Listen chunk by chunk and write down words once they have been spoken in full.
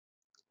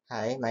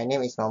Hi, my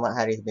name is Muhammad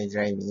HARITH bin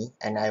ZURAIMI,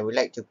 and I would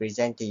like to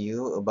present to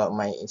you about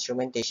my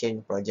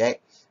instrumentation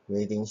project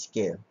weighting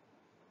scale.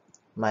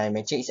 My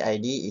matrix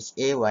ID is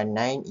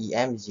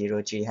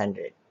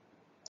A19EM0300.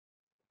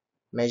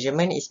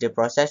 Measurement is the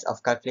process of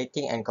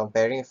calculating and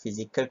comparing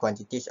physical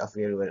quantities of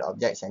real-world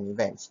objects and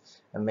events.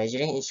 A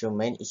measuring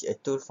instrument is a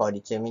tool for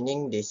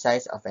determining the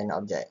size of an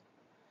object.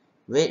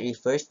 Weight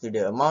refers to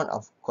the amount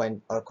of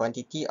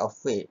quantity of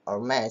weight or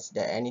mass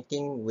that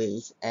anything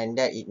weighs and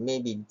that it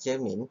may be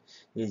determined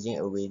using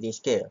a weighting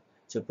scale.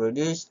 To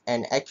produce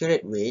an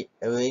accurate weight,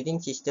 a weighting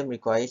system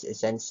requires a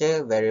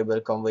sensor, variable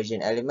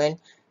conversion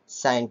element,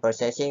 sign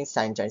processing,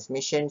 sign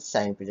transmission,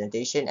 sign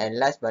presentation, and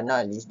last but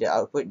not least, the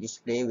output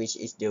display, which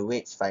is the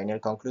weight's final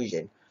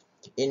conclusion.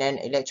 In an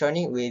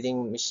electronic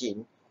weighing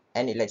machine,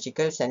 an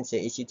electrical sensor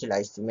is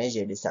utilized to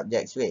measure the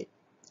subject's weight.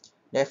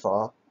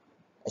 Therefore,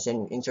 as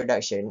an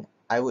introduction,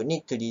 I would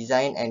need to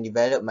design and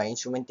develop my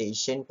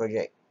instrumentation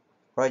project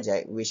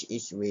which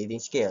is weighing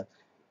scale.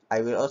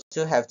 I will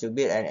also have to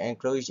build an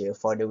enclosure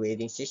for the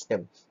weighing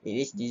system. It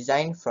is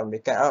designed from the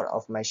cutout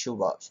of my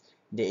shoebox.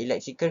 The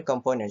electrical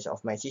components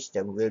of my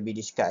system will be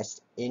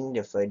discussed in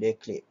the further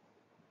clip.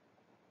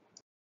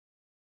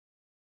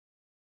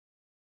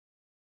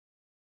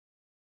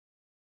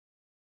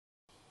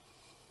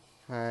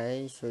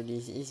 Hi, so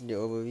this is the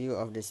overview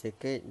of the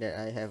circuit that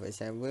I have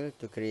assembled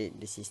to create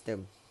the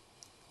system.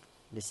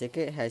 The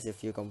circuit has a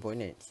few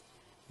components,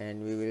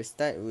 and we will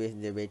start with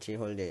the battery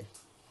holder.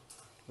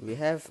 We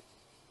have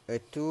a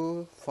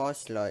 4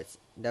 slots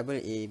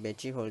AA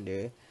battery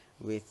holder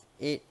with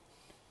 8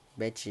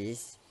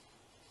 batteries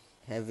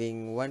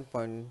having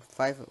 1.5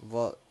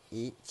 volt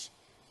each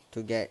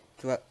to get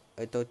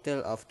a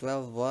total of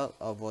 12 volt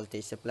of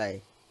voltage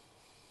supply.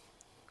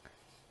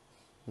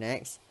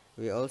 Next,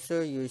 we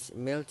also use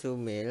male to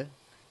male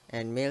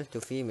and male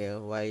to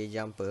female wire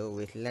jumper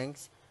with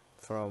lengths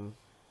from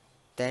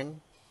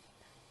 10,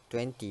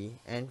 20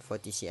 and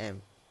 40 cm.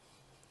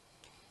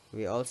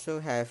 We also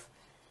have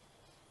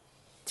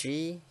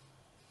 3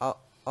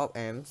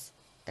 op-amps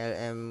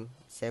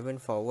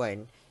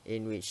LM741,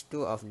 in which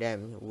 2 of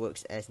them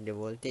works as the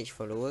voltage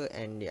follower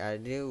and the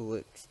other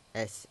works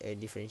as a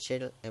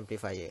differential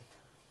amplifier.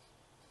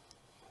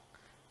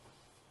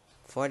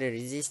 For the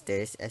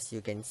resistors, as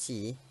you can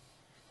see,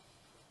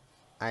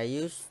 I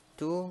use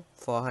 2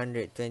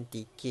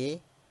 420k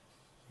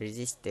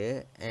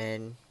resistor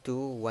and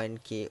 2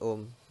 1k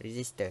ohm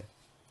resistor.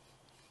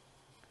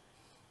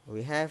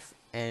 We have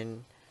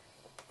an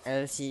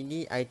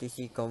LCD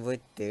I2C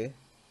converter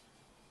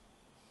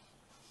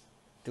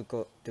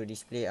to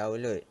display our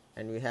load,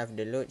 and we have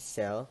the load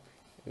cell,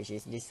 which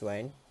is this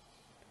one,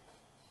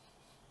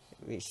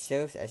 which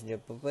serves as the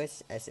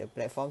purpose as a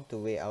platform to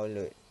weigh our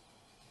load.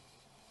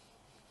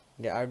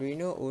 The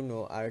Arduino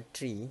Uno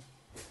R3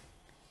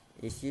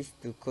 is used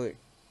to code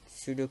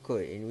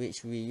pseudocode, in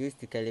which we use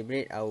to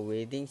calibrate our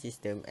weighing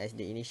system as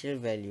the initial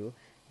value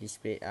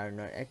displayed are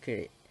not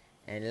accurate.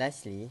 And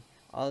lastly,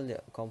 all the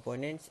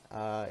components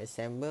are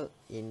assembled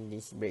in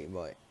this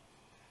breadboard.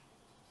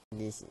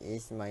 This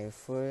is my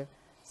full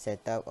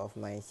setup of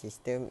my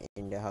system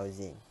in the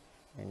housing,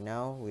 and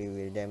now we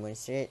will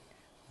demonstrate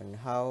on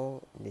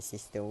how the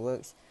system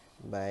works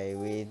by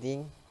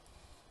weighing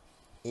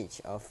each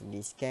of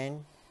these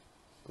can,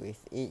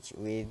 with each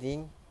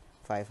weighing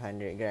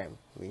 500 gram,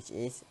 which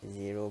is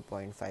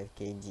 0.5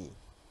 kg.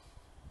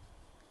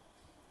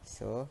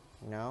 So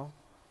now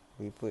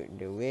we put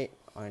the weight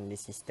on the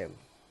system.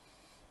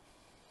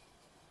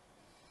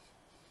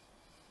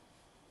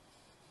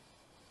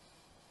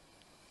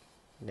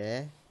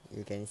 There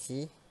you can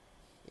see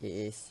it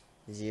is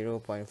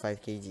 0.5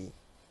 kg.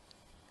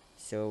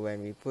 So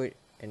when we put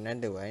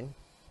another one,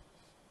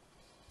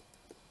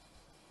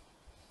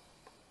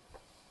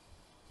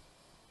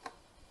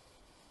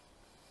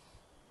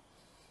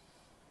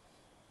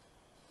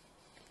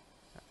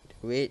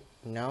 the weight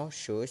now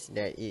shows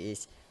that it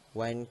is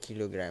 1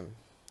 kilogram.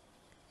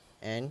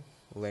 And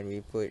when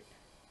we put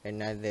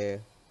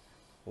another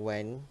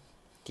 1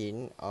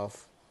 tin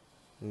of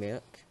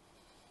milk,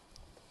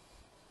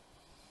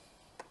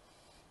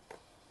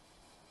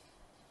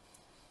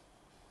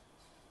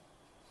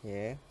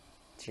 here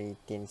 3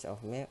 tins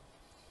of milk,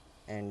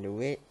 and the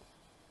weight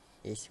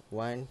is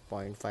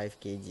 1.5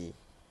 kg.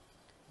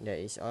 That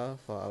is all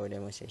for our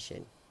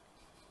demonstration.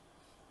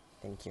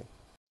 Thank you.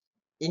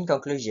 In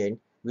conclusion,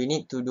 we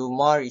need to do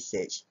more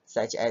research,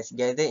 such as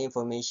gather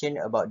information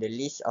about the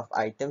list of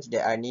items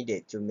that are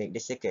needed to make the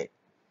circuit.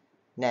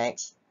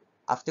 Next,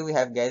 after we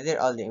have gathered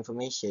all the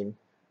information,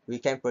 we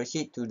can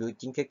proceed to do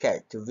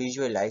Tinkercad to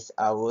visualize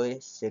our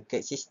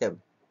circuit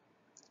system.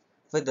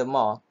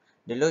 Furthermore,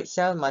 the load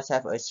cell must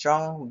have a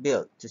strong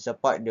build to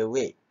support the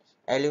weight.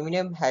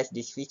 Aluminum has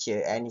this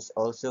feature and is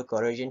also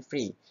corrosion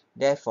free.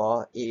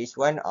 Therefore, it is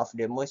one of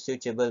the most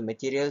suitable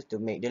materials to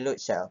make the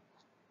load cell.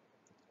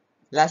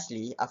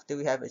 Lastly, after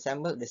we have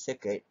assembled the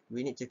circuit,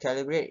 we need to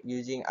calibrate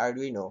using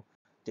Arduino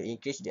to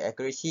increase the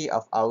accuracy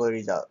of our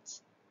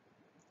results.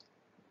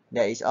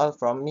 That is all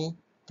from me.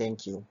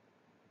 Thank you.